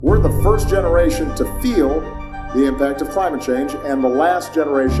We're the first generation to feel the impact of climate change and the last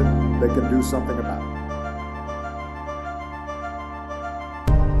generation that can do something about it.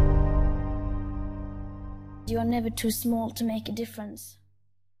 You're never too small to make a difference.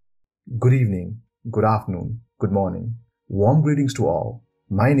 Good evening, good afternoon, good morning. Warm greetings to all.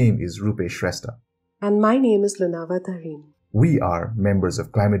 My name is Rupesh Shrestha. And my name is Lunava Tareen. We are members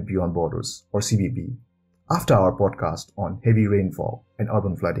of Climate Beyond Borders, or CBB. After our podcast on heavy rainfall and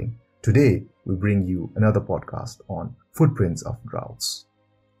urban flooding, today we bring you another podcast on footprints of droughts.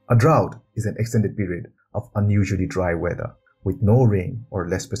 A drought is an extended period of unusually dry weather with no rain or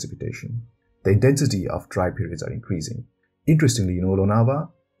less precipitation. The intensity of dry periods are increasing. Interestingly, Lunava,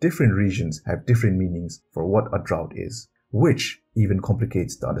 different regions have different meanings for what a drought is, which even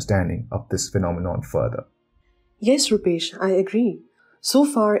complicates the understanding of this phenomenon further. Yes, Rupesh, I agree. So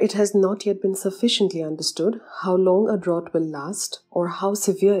far, it has not yet been sufficiently understood how long a drought will last or how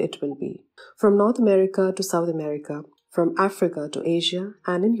severe it will be. From North America to South America, from Africa to Asia,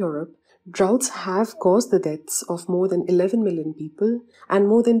 and in Europe, droughts have caused the deaths of more than 11 million people, and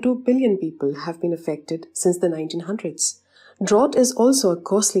more than 2 billion people have been affected since the 1900s. Drought is also a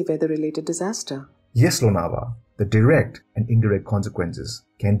costly weather-related disaster. Yes, Lunava, the direct and indirect consequences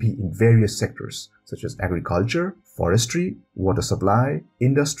can be in various sectors such as agriculture, forestry, water supply,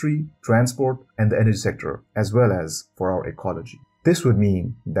 industry, transport, and the energy sector, as well as for our ecology. This would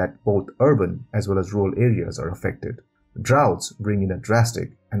mean that both urban as well as rural areas are affected. Droughts bring in a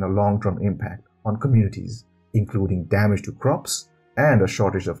drastic and a long-term impact on communities, including damage to crops and a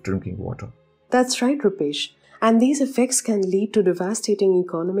shortage of drinking water. That's right, Rupesh. And these effects can lead to devastating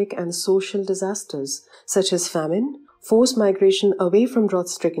economic and social disasters, such as famine, forced migration away from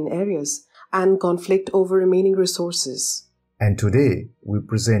drought-stricken areas, and conflict over remaining resources. And today, we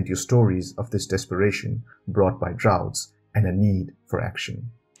present you stories of this desperation brought by droughts and a need for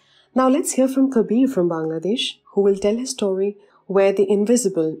action. Now let's hear from Kabir from Bangladesh, who will tell his story where the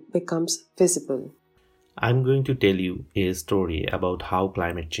invisible becomes visible. I'm going to tell you a story about how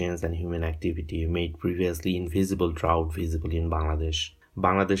climate change and human activity made previously invisible drought visible in Bangladesh.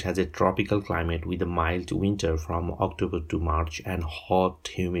 Bangladesh has a tropical climate with a mild winter from October to March and hot,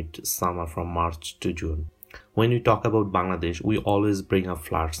 humid summer from March to June. When we talk about Bangladesh, we always bring up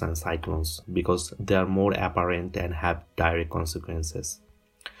floods and cyclones because they are more apparent and have direct consequences.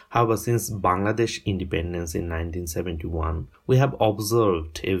 However, since Bangladesh independence in 1971, we have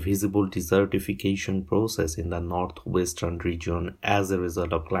observed a visible desertification process in the northwestern region as a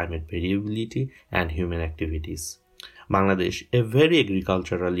result of climate variability and human activities. Bangladesh, a very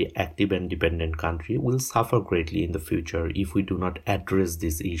agriculturally active and dependent country, will suffer greatly in the future if we do not address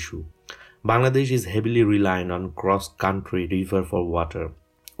this issue. Bangladesh is heavily reliant on cross-country river for water.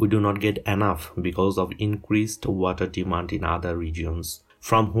 We do not get enough because of increased water demand in other regions,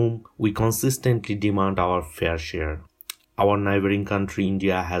 from whom we consistently demand our fair share. Our neighboring country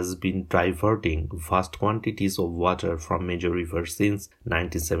India has been diverting vast quantities of water from major rivers since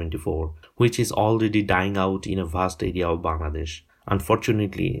 1974, which is already dying out in a vast area of Bangladesh.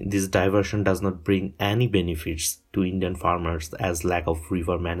 Unfortunately, this diversion does not bring any benefits to Indian farmers as lack of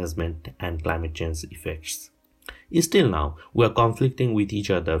river management and climate change effects. Still now, we are conflicting with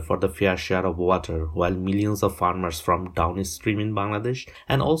each other for the fair share of water while millions of farmers from downstream in Bangladesh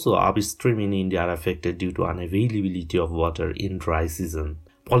and also upstream in India are affected due to unavailability of water in dry season.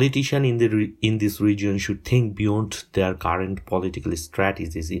 Politicians in this region should think beyond their current political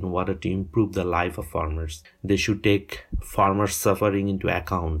strategies in order to improve the life of farmers. They should take farmers' suffering into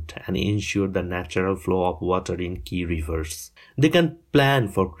account and ensure the natural flow of water in key rivers. They can plan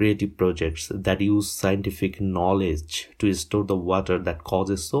for creative projects that use scientific knowledge to store the water that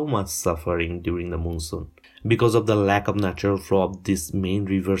causes so much suffering during the monsoon. Because of the lack of natural flow of these main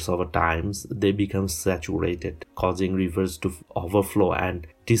rivers over time, they become saturated, causing rivers to overflow and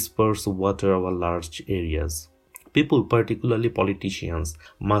disperse water over large areas. People, particularly politicians,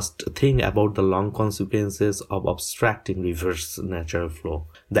 must think about the long consequences of obstructing rivers' natural flow.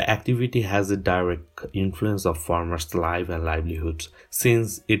 The activity has a direct influence on farmers' life and livelihoods,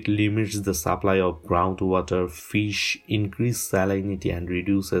 since it limits the supply of groundwater, fish, increases salinity, and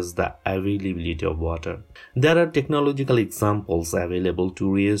reduces the availability of water. There are technological examples available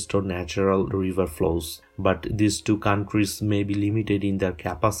to restore natural river flows, but these two countries may be limited in their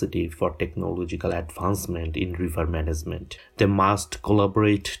capacity for technological advancement in river management. They must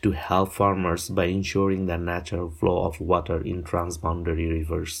collaborate to help farmers by ensuring the natural flow of water in transboundary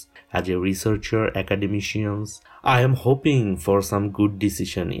rivers. As a researcher, academicians, I am hoping for some good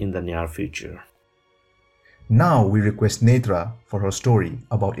decision in the near future. Now we request Netra for her story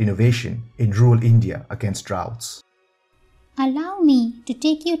about innovation in rural India against droughts. Allow me to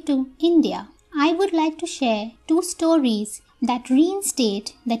take you to India. I would like to share two stories that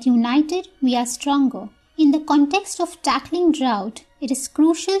reinstate that united we are stronger. In the context of tackling drought, it is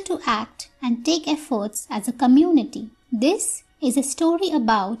crucial to act and take efforts as a community. This is a story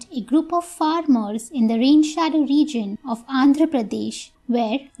about a group of farmers in the rain shadow region of Andhra Pradesh,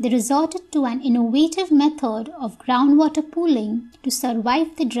 where they resorted to an innovative method of groundwater pooling to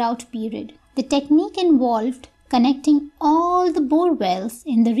survive the drought period. The technique involved connecting all the bore wells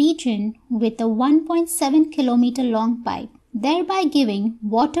in the region with a 1.7 kilometer long pipe, thereby giving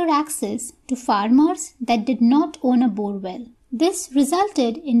water access to farmers that did not own a bore well. This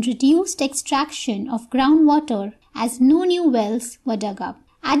resulted in reduced extraction of groundwater as no new wells were dug up.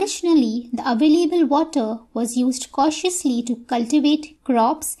 Additionally, the available water was used cautiously to cultivate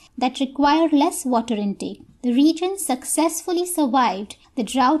crops that require less water intake. The region successfully survived the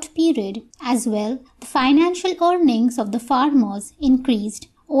drought period as well. The financial earnings of the farmers increased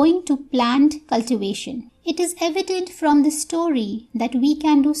owing to planned cultivation. It is evident from this story that we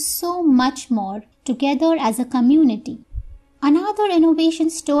can do so much more together as a community. Another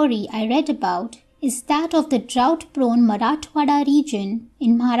innovation story I read about is that of the drought-prone Marathwada region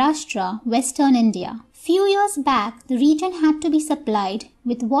in Maharashtra, western India. Few years back, the region had to be supplied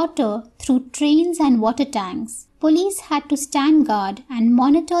with water through trains and water tanks. Police had to stand guard and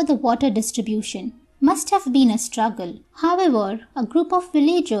monitor the water distribution. Must have been a struggle. However, a group of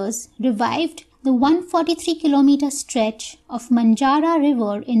villagers revived the 143-kilometer stretch of Manjara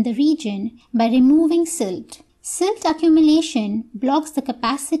River in the region by removing silt. Silt accumulation blocks the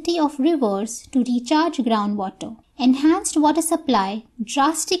capacity of rivers to recharge groundwater. Enhanced water supply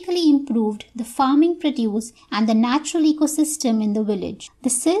drastically improved the farming produce and the natural ecosystem in the village.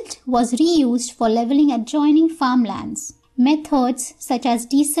 The silt was reused for leveling adjoining farmlands. Methods such as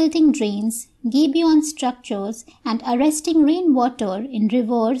desilting drains, gabion structures, and arresting rainwater in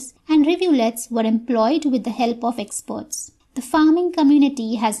rivers and rivulets were employed with the help of experts. The farming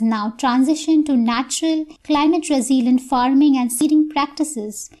community has now transitioned to natural, climate-resilient farming and seeding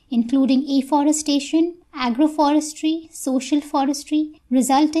practices, including afforestation, agroforestry, social forestry,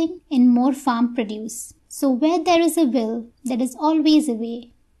 resulting in more farm produce. So where there is a will, there is always a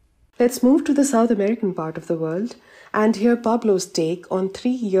way. Let's move to the South American part of the world and hear Pablo's take on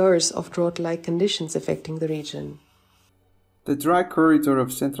 3 years of drought-like conditions affecting the region. The dry corridor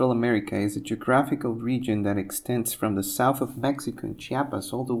of Central America is a geographical region that extends from the south of Mexico and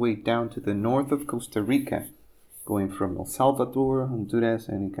Chiapas all the way down to the north of Costa Rica, going from El Salvador, Honduras,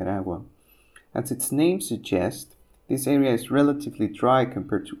 and Nicaragua. As its name suggests, this area is relatively dry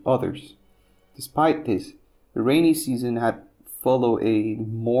compared to others. Despite this, the rainy season had followed a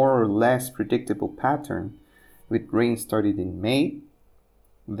more or less predictable pattern, with rain starting in May,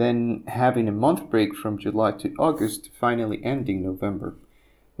 then having a month break from July to August, finally ending November.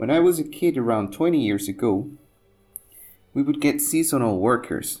 When I was a kid around 20 years ago, we would get seasonal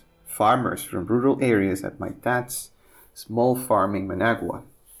workers, farmers from rural areas at my dad's small farm in Managua,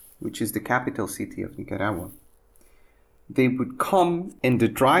 which is the capital city of Nicaragua. They would come in the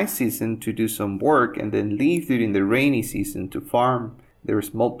dry season to do some work and then leave during the rainy season to farm their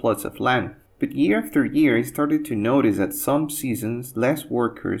small plots of land. But year after year, I started to notice that some seasons less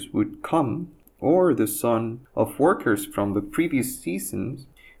workers would come, or the son of workers from the previous seasons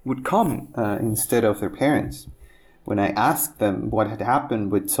would come instead of their parents. When I asked them what had happened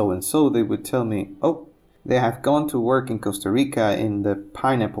with so-and-so, they would tell me, oh, they have gone to work in Costa Rica in the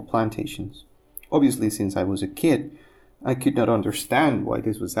pineapple plantations. Obviously, since I was a kid, I could not understand why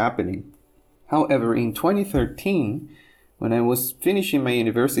this was happening. However, in 2013, when I was finishing my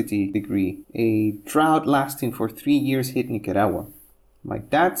university degree, a drought lasting for 3 years hit Nicaragua. My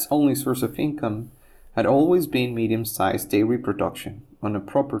dad's only source of income had always been medium-sized dairy production on a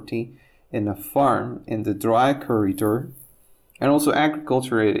property in a farm in the dry corridor, and also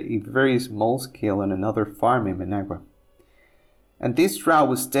agriculture at a very small scale on another farm in Managua. And this drought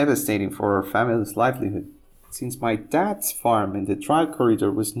was devastating for our family's livelihood, since my dad's farm in the dry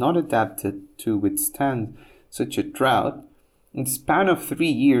corridor was not adapted to withstand such a drought. In the span of 3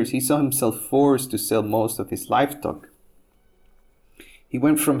 years, he saw himself forced to sell most of his livestock. He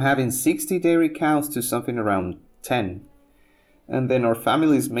went from having 60 dairy cows to something around 10. And then our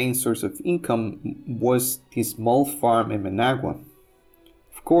family's main source of income was his small farm in Managua.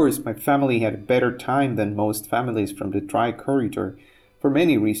 Of course, my family had a better time than most families from the dry corridor for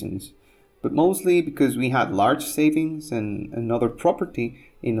many reasons, but mostly because we had large savings and another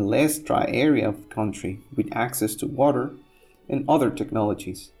property in a less dry area of the country with access to water and other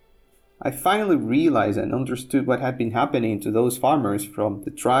technologies. I finally realized and understood what had been happening to those farmers from the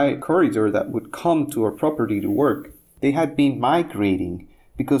dry corridor that would come to our property to work. they had been migrating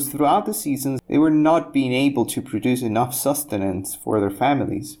because throughout the seasons they were not being able to produce enough sustenance for their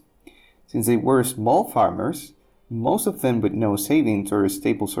families. Since they were small farmers, most of them with no savings or a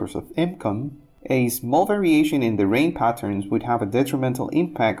stable source of income, a small variation in the rain patterns would have a detrimental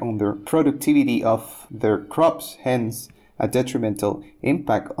impact on their productivity of their crops, hence a detrimental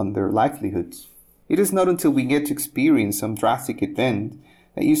impact on their livelihoods. It is not until we get to experience some drastic event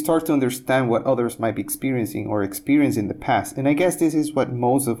that you start to understand what others might be experiencing or experienced in the past, and I guess this is what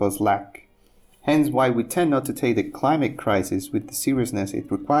most of us lack. Hence why we tend not to take the climate crisis with the seriousness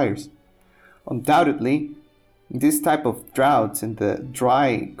it requires. Undoubtedly, this type of droughts in the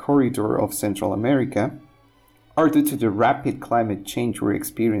dry corridor of Central America are due to the rapid climate change we're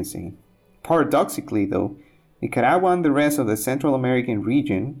experiencing. Paradoxically, though, Nicaragua and the rest of the Central American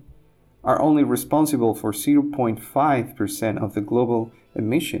region are only responsible for 0.5% of the global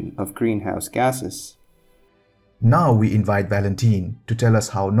emission of greenhouse gases. Now we invite Valentine to tell us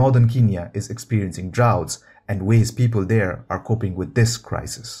how northern Kenya is experiencing droughts and ways people there are coping with this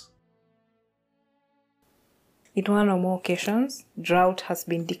crisis. In one or more occasions, drought has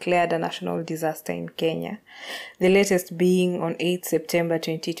been declared a national disaster in Kenya, the latest being on 8 September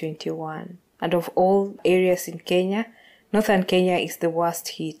 2021. And of all areas in Kenya, northern Kenya is the worst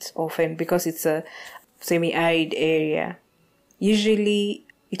hit, often because it's a semi-arid area. Usually,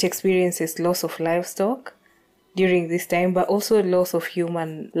 it experiences loss of livestock during this time, but also loss of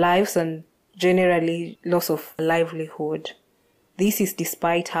human lives and generally loss of livelihood. This is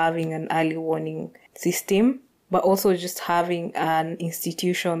despite having an early warning system, but also just having an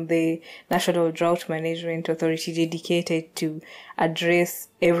institution, the National Drought Management Authority, dedicated to address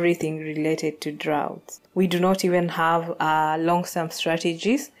everything related to droughts. We do not even have long-term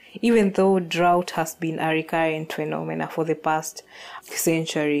strategies, even though drought has been a recurrent phenomenon for the past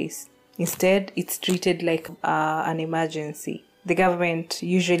centuries. Instead, it's treated like an emergency. The government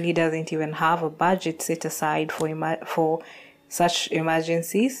usually doesn't even have a budget set aside for such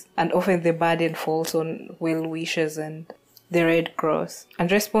emergencies, and often the burden falls on well-wishers and the Red Cross.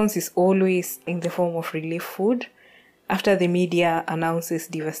 And response is always in the form of relief food after the media announces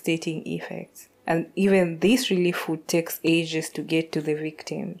devastating effects. And even this relief food takes ages to get to the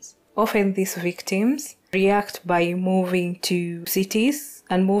victims. Often these victims react by moving to cities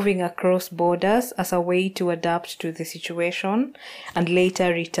and moving across borders as a way to adapt to the situation and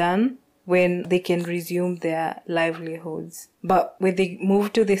later return when they can resume their livelihoods. But when they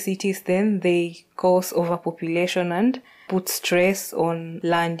move to the cities, then they cause overpopulation and put stress on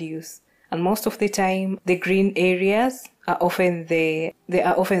land use. And most of the time, the green areas are often they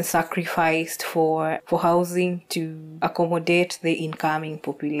are often sacrificed for housing to accommodate the incoming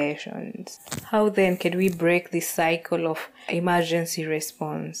populations. How then can we break this cycle of emergency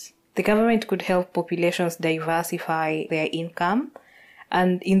response? The government could help populations diversify their income.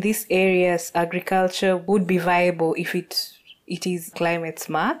 And in these areas, agriculture would be viable if it is climate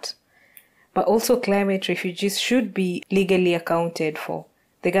smart, but also climate refugees should be legally accounted for.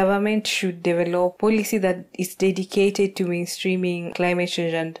 The government should develop policy that is dedicated to mainstreaming climate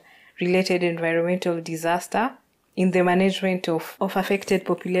change and related environmental disaster in the management of affected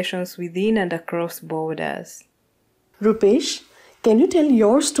populations within and across borders. Rupesh, can you tell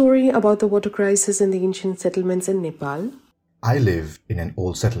your story about the water crisis in the ancient settlements in Nepal? I live in an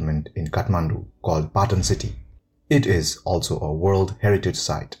old settlement in Kathmandu called Patan City. It is also a World Heritage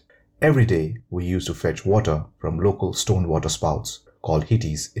Site. Every day, we used to fetch water from local stone water spouts called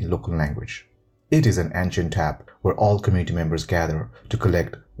hittis in local language. It is an ancient tap where all community members gather to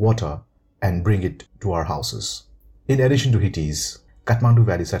collect water and bring it to our houses. In addition to hittis, Kathmandu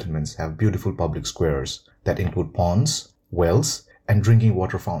Valley settlements have beautiful public squares that include ponds, wells, and drinking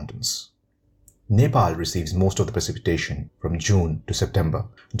water fountains. Nepal receives most of the precipitation from June to September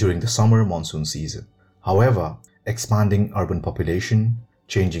during the summer monsoon season. However, expanding urban population,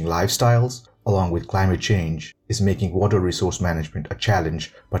 changing lifestyles, along with climate change is making water resource management a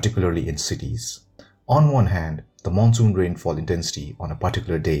challenge, particularly in cities. On one hand, the monsoon rainfall intensity on a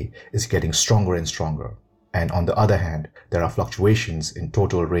particular day is getting stronger and stronger. And on the other hand, there are fluctuations in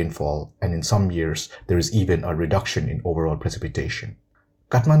total rainfall, and in some years, there is even a reduction in overall precipitation.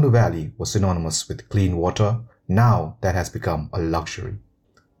 Kathmandu Valley was synonymous with clean water. Now that has become a luxury.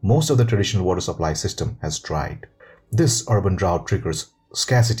 Most of the traditional water supply system has dried. This urban drought triggers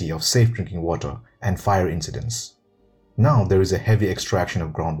scarcity of safe drinking water and fire incidents. Now there is a heavy extraction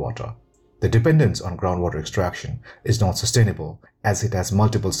of groundwater. The dependence on groundwater extraction is not sustainable as it has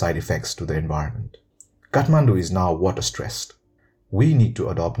multiple side effects to the environment. Kathmandu is now water stressed. We need to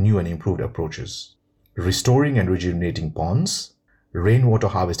adopt new and improved approaches. Restoring and rejuvenating ponds, rainwater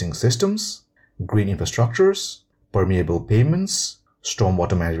harvesting systems, green infrastructures, Permeable pavements,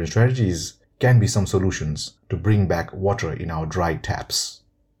 stormwater management strategies can be some solutions to bring back water in our dry taps.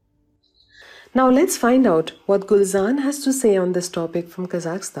 Now let's find out what Gulzan has to say on this topic from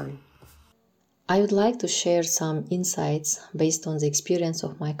Kazakhstan. I would like to share some insights based on the experience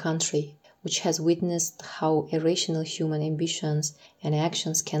of my country, which has witnessed how irrational human ambitions and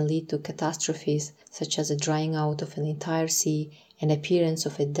actions can lead to catastrophes such as the drying out of an entire sea and appearance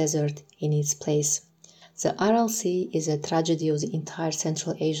of a desert in its place. The Aral Sea is a tragedy of the entire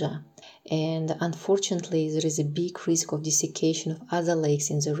Central Asia, and unfortunately there is a big risk of desiccation of other lakes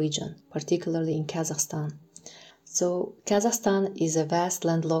in the region, particularly in Kazakhstan. So, Kazakhstan is a vast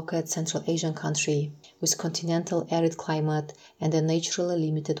landlocked Central Asian country with continental arid climate and a naturally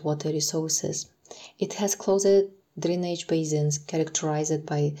limited water resources. It has closed drainage basins characterized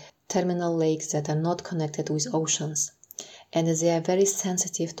by terminal lakes that are not connected with oceans, and they are very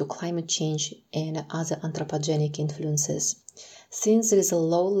sensitive to climate change and other anthropogenic influences. Since there is a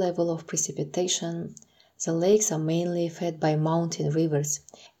low level of precipitation, the lakes are mainly fed by mountain rivers,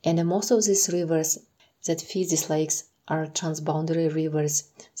 and most of these rivers that feed these lakes are transboundary rivers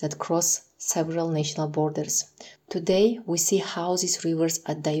that cross several national borders. Today, we see how these rivers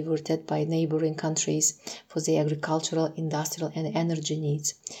are diverted by neighboring countries for their agricultural, industrial, and energy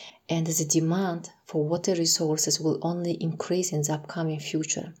needs, and the demand for water resources will only increase in the upcoming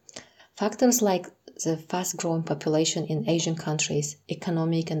future. Factors like the fast-growing population in Asian countries,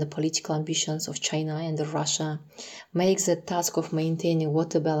 economic and the political ambitions of China and Russia makes the task of maintaining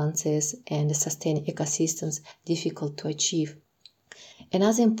water balances and sustaining ecosystems difficult to achieve.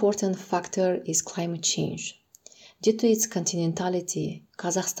 Another important factor is climate change. Due to its continentality,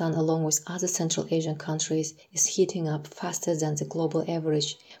 Kazakhstan, along with other Central Asian countries, is heating up faster than the global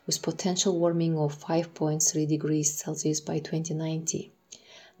average, with potential warming of 5.3 degrees Celsius by 2090.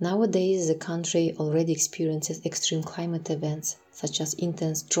 Nowadays, the country already experiences extreme climate events such as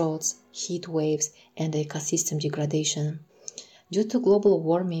intense droughts, heat waves, and ecosystem degradation. Due to global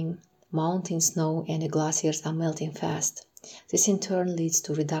warming, mountain snow and glaciers are melting fast. This in turn leads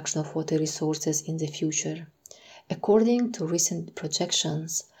to reduction of water resources in the future. According to recent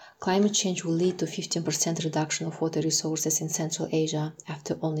projections, climate change will lead to 15% reduction of water resources in Central Asia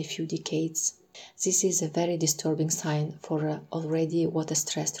after only a few decades. This is a very disturbing sign for an already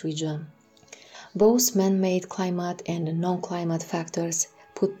water-stressed region. Both man-made climate and non-climate factors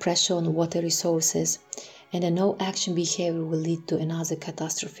put pressure on water resources, and a no-action behavior will lead to another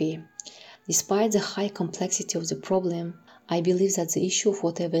catastrophe. Despite the high complexity of the problem, I believe that the issue of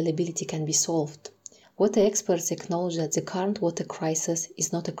water availability can be solved. Water experts acknowledge that the current water crisis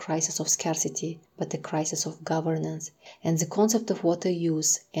is not a crisis of scarcity, but a crisis of governance, and the concept of water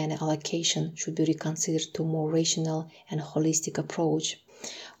use and allocation should be reconsidered to a more rational and holistic approach,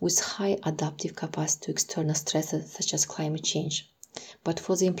 with high adaptive capacity to external stresses such as climate change. But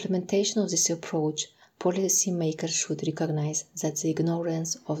for the implementation of this approach, policymakers should recognize that the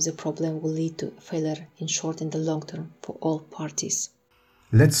ignorance of the problem will lead to failure in short and the long term for all parties.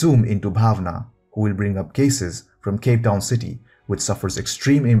 Let's zoom into Bhavna, who will bring up cases from Cape Town City, which suffers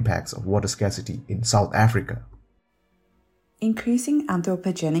extreme impacts of water scarcity in South Africa. Increasing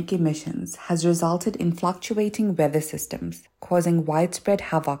anthropogenic emissions has resulted in fluctuating weather systems, causing widespread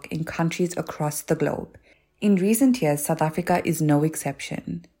havoc in countries across the globe. In recent years, South Africa is no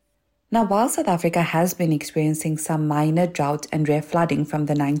exception. Now, while South Africa has been experiencing some minor drought and rare flooding from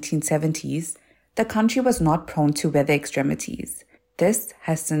the 1970s, the country was not prone to weather extremities. This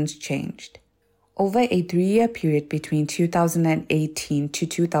has since changed. Over a 3-year period between 2018 to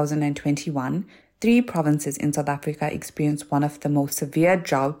 2021, 3 provinces in South Africa experienced one of the most severe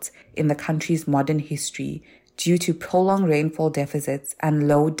droughts in the country's modern history due to prolonged rainfall deficits and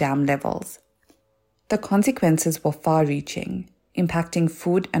low dam levels. The consequences were far-reaching, impacting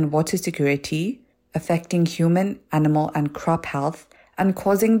food and water security, affecting human, animal, and crop health, and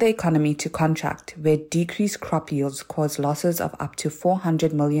causing the economy to contract, where decreased crop yields caused losses of up to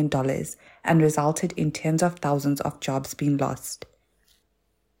 $400 million and resulted in tens of thousands of jobs being lost.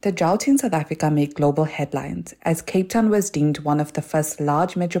 The drought in South Africa made global headlines, as Cape Town was deemed one of the first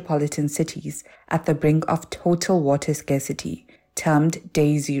large metropolitan cities at the brink of total water scarcity, termed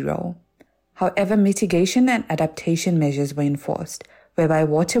Day Zero. However, mitigation and adaptation measures were enforced, whereby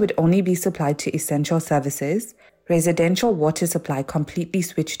water would only be supplied to essential services, residential water supply completely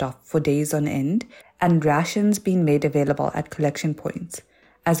switched off for days on end, and rations being made available at collection points,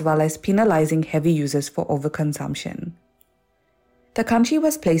 as well as penalizing heavy users for overconsumption. The country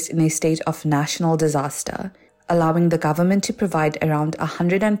was placed in a state of national disaster, allowing the government to provide around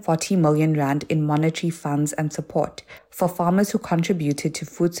 140 million rand in monetary funds and support for farmers who contributed to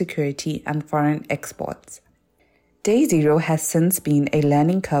food security and foreign exports. Day Zero has since been a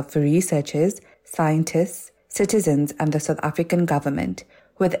learning curve for researchers, scientists, citizens, and the South African government,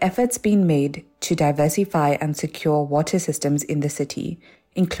 with efforts being made to diversify and secure water systems in the city,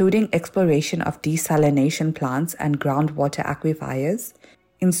 including exploration of desalination plants and groundwater aquifers,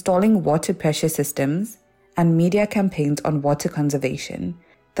 installing water pressure systems, and media campaigns on water conservation,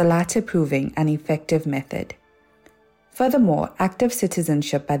 the latter proving an effective method. Furthermore, active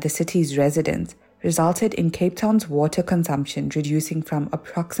citizenship by the city's residents resulted in Cape Town's water consumption reducing from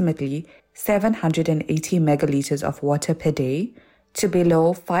approximately 780 megalitres of water per day to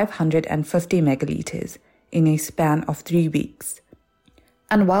below 550 megalitres in a span of 3 weeks.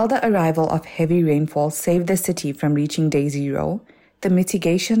 And while the arrival of heavy rainfall saved the city from reaching Day Zero, the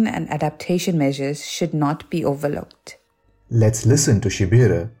mitigation and adaptation measures should not be overlooked. Let's listen to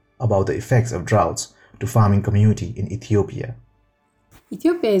Shibira about the effects of droughts to farming community in Ethiopia.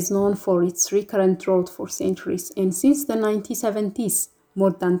 Ethiopia is known for its recurrent drought for centuries, and since the 1970s,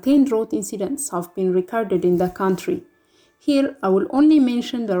 more than 10 drought incidents have been recorded in the country. Here, I will only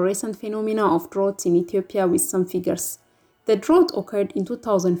mention the recent phenomena of droughts in Ethiopia with some figures. The drought occurred in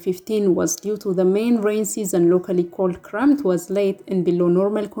 2015 was due to the main rain season locally called Kramt was late and below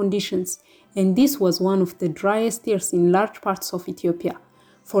normal conditions, and this was one of the driest years in large parts of Ethiopia.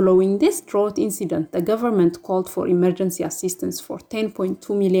 Following this drought incident, the government called for emergency assistance for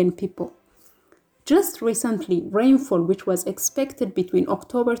 10.2 million people. Just recently, rainfall, which was expected between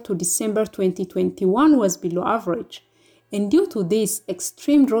October to December 2021, was below average. And due to this,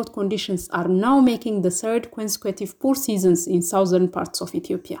 extreme drought conditions are now making the third consecutive poor seasons in southern parts of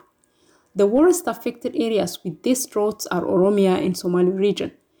Ethiopia. The worst affected areas with these droughts are Oromia and Somali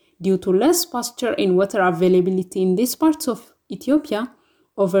region. Due to less pasture and water availability in these parts of Ethiopia,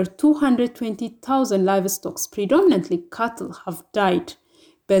 over 220,000 livestock, predominantly cattle, have died.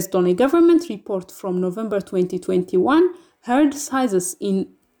 Based on a government report from November 2021, herd sizes in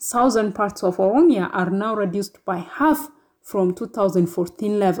southern parts of Oromia are now reduced by half from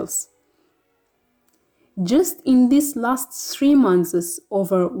 2014 levels. Just in these last 3 months,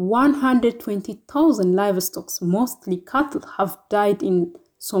 over 120,000 livestock, mostly cattle, have died in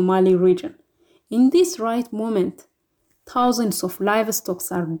Somali region. In this right moment, thousands of livestock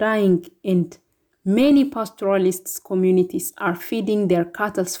are dying, and many pastoralists communities are feeding their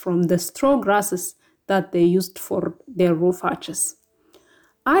cattle from the straw grasses that they used for their roof hatches.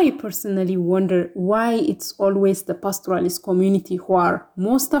 I personally wonder why it's always the pastoralist community who are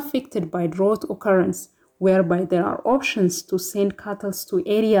most affected by drought occurrence, whereby there are options to send cattle to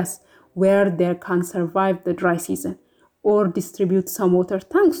areas where they can survive the dry season, or distribute some water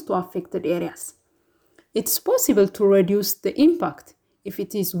tanks to affected areas. It's possible to reduce the impact if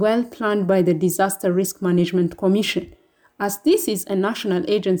it is well planned by the Disaster Risk Management Commission, as this is a national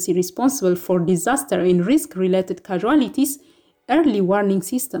agency responsible for disaster and risk-related casualties. Early warning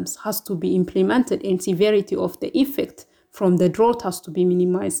systems has to be implemented and severity of the effect from the drought has to be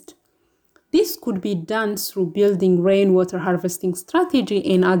minimized. This could be done through building rainwater harvesting strategy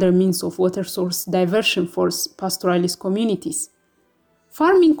and other means of water source diversion for pastoralist communities.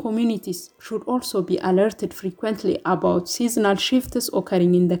 Farming communities should also be alerted frequently about seasonal shifts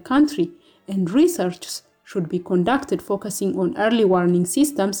occurring in the country, and research should be conducted focusing on early warning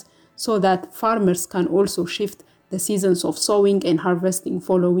systems so that farmers can also shift the seasons of sowing and harvesting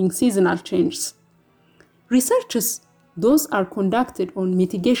following seasonal changes. Researches, those are conducted on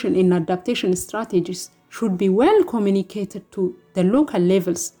mitigation and adaptation strategies, should be well communicated to the local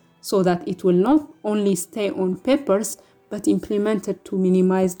levels so that it will not only stay on papers but implemented to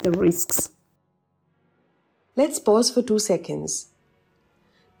minimize the risks. Let's pause for 2 seconds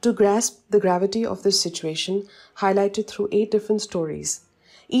to grasp the gravity of this situation highlighted through 8 different stories,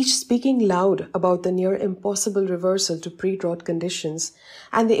 each speaking loud about the near impossible reversal to pre-drought conditions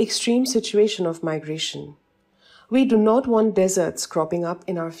and the extreme situation of migration. We do not want deserts cropping up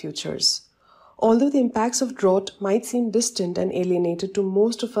in our futures. Although the impacts of drought might seem distant and alienated to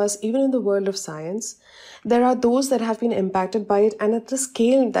most of us, even in the world of science, there are those that have been impacted by it and at a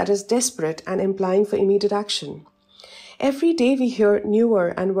scale that is desperate and implying for immediate action. Every day we hear newer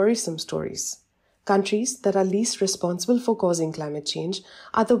and worrisome stories. Countries that are least responsible for causing climate change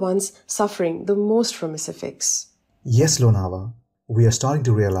are the ones suffering the most from its effects. Yes, Lonava, we are starting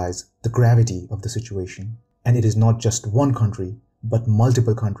to realize the gravity of the situation. And it is not just one country, but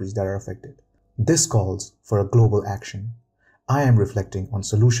multiple countries that are affected. This calls for a global action. I am reflecting on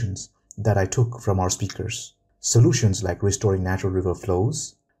solutions that I took from our speakers. Solutions like restoring natural river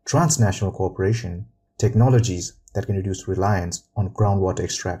flows, transnational cooperation, technologies that can reduce reliance on groundwater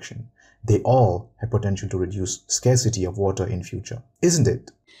extraction. They all have potential to reduce scarcity of water in future, isn't it?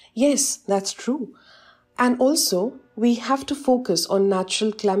 Yes, that's true. And also, we have to focus on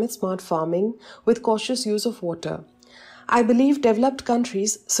natural climate-smart farming with cautious use of water. I believe developed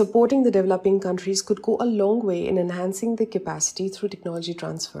countries supporting the developing countries could go a long way in enhancing their capacity through technology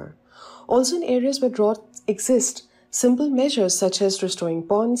transfer. Also, in areas where droughts exist, simple measures such as restoring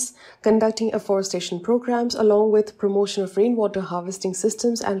ponds, conducting afforestation programs, along with promotion of rainwater harvesting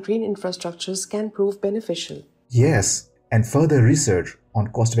systems and green infrastructures can prove beneficial. Yes, and further research on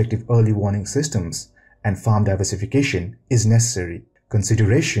cost-effective early warning systems and farm diversification is necessary.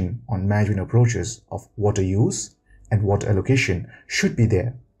 Consideration on management approaches of water use and water allocation should be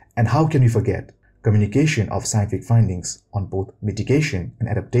there. And how can we forget? Communication of scientific findings on both mitigation and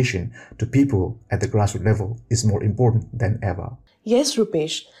adaptation to people at the grassroots level is more important than ever. Yes,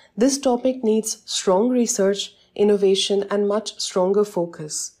 Rupesh, this topic needs strong research, innovation, and much stronger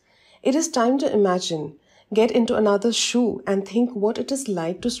focus. It is time to imagine, get into another's shoe, and think what it is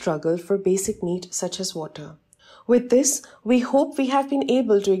like to struggle for basic needs such as water. With this, we hope we have been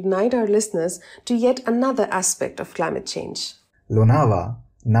able to ignite our listeners to yet another aspect of climate change. Lonava,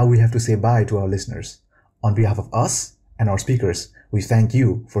 now we have to say bye to our listeners. On behalf of us and our speakers, we thank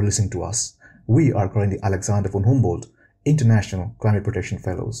you for listening to us. We are currently Alexander von Humboldt, International Climate Protection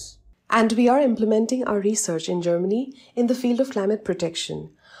Fellows. And we are implementing our research in Germany in the field of climate protection.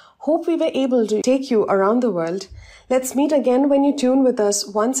 Hope we were able to take you around the world. Let's meet again when you tune with us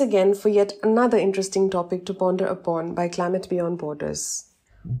once again for yet another interesting topic to ponder upon by Climate Beyond Borders.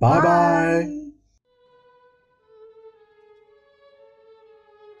 Bye-bye.